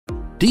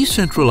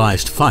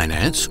Decentralized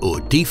finance, or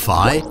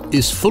DeFi,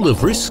 is full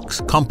of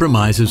risks,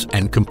 compromises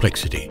and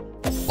complexity.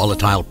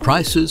 Volatile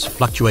prices,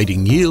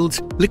 fluctuating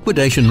yields,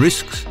 liquidation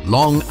risks,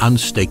 long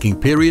unstaking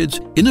periods,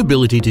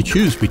 inability to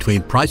choose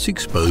between price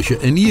exposure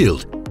and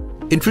yield.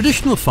 In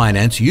traditional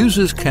finance,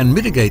 users can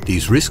mitigate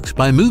these risks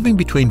by moving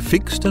between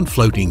fixed and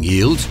floating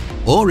yields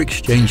or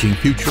exchanging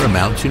future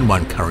amounts in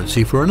one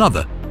currency for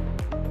another.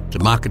 The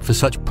market for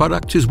such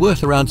products is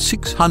worth around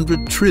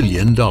 $600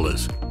 trillion.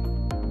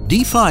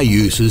 DeFi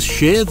users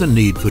share the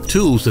need for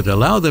tools that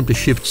allow them to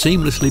shift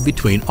seamlessly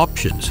between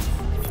options.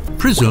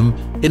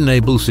 PRYZM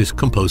enables this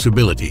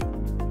composability.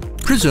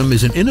 PRYZM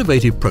is an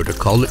innovative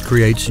protocol that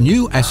creates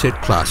new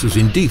asset classes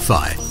in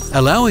DeFi,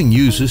 allowing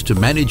users to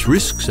manage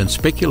risks and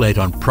speculate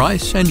on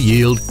price and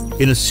yield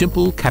in a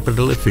simple,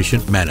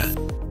 capital-efficient manner.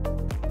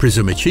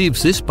 PRYZM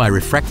achieves this by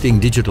refracting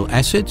digital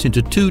assets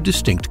into two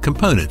distinct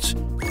components,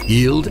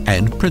 yield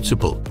and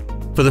principal.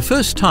 For the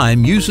first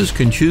time, users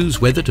can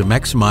choose whether to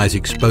maximize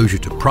exposure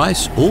to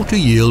price or to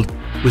yield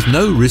with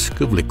no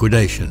risk of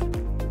liquidation,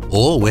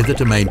 or whether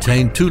to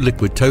maintain two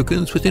liquid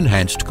tokens with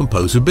enhanced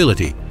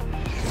composability.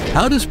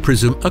 How does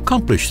PRYZM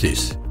accomplish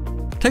this?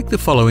 Take the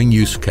following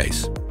use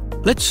case.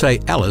 Let's say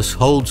Alice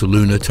holds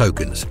Luna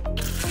tokens.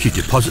 She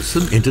deposits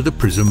them into the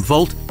PRYZM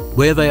vault,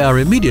 where they are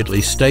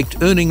immediately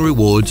staked, earning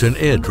rewards and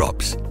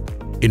airdrops.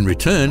 In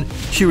return,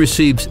 she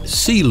receives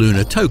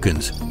Luna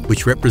tokens,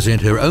 which represent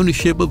her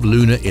ownership of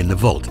Luna in the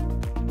vault.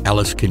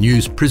 Alice can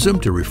use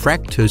PRYZM to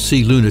refract her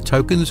Luna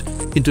tokens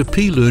into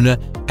Luna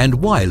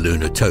and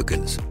Luna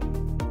tokens.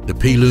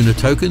 The Luna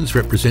tokens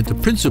represent the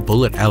principal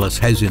that Alice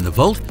has in the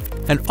vault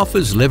and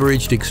offers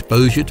leveraged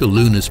exposure to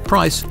Luna's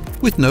price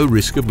with no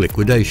risk of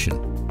liquidation.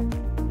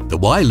 The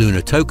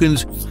Luna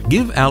tokens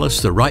give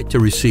Alice the right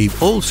to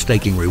receive all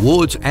staking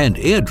rewards and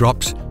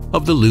airdrops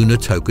of the Luna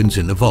tokens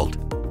in the vault.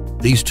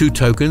 These two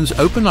tokens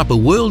open up a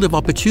world of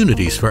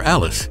opportunities for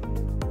Alice.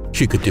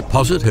 She could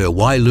deposit her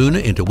Luna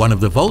into one of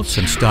the vaults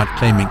and start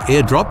claiming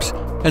airdrops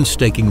and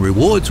staking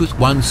rewards with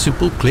one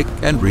simple click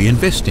and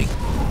reinvesting.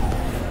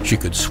 She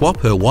could swap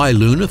her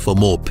Luna for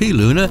more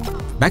Luna,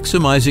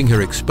 maximizing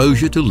her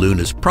exposure to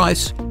Luna's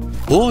price,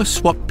 or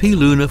swap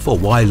Luna for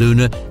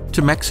Luna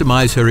to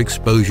maximize her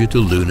exposure to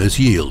Luna's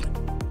yield.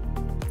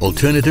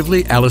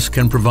 Alternatively, Alice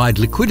can provide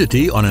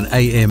liquidity on an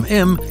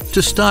AMM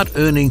to start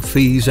earning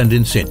fees and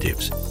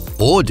incentives,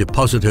 or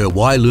deposit her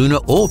Luna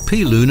or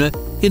Luna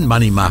in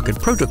money market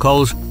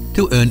protocols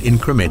to earn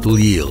incremental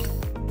yield.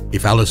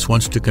 If Alice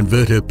wants to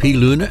convert her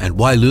Luna and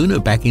Luna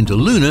back into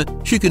Luna,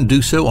 she can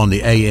do so on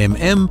the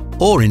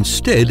AMM, or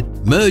instead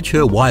merge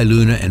her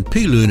Luna and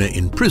Luna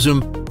in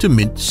PRYZM to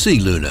mint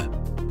Luna.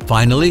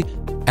 Finally,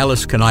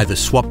 Alice can either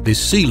swap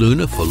this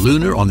Luna for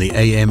Luna on the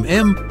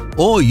AMM,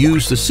 or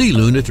use the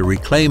Luna to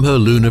reclaim her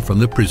Luna from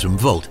the PRYZM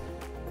vault,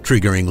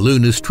 triggering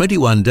Luna's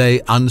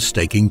 21-day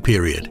unstaking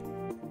period.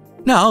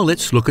 Now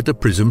let's look at the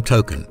PRYZM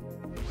token.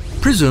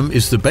 PRYZM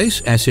is the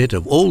base asset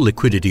of all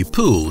liquidity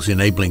pools,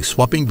 enabling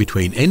swapping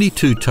between any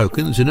two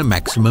tokens in a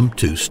maximum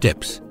 2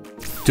 steps.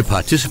 To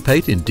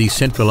participate in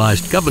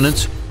decentralized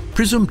governance,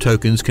 PRYZM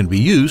tokens can be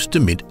used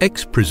to mint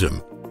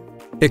xPRYZM.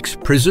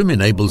 xPRYZM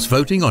enables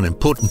voting on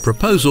important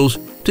proposals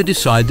to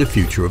decide the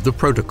future of the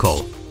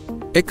protocol.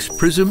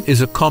 xPRYZM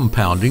is a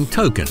compounding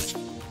token.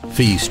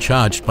 Fees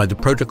charged by the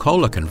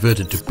protocol are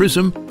converted to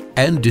PRYZM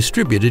and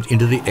distributed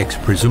into the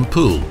xPRYZM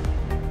pool.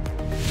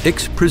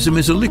 xPRYZM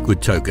is a liquid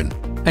token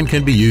and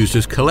can be used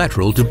as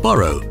collateral to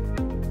borrow,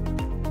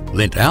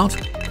 lent out,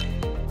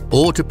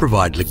 or to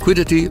provide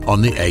liquidity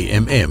on the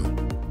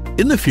AMM.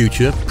 In the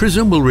future,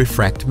 PRYZM will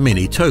refract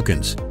many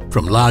tokens,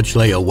 from large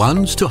layer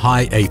 1s to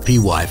high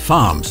APY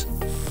farms.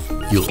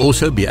 You'll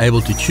also be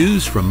able to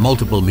choose from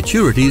multiple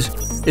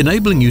maturities,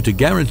 enabling you to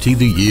guarantee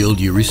the yield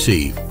you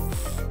receive.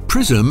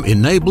 PRYZM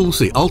enables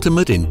the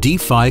ultimate in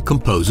DeFi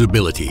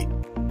composability.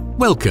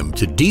 Welcome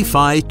to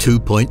DeFi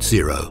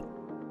 2.0.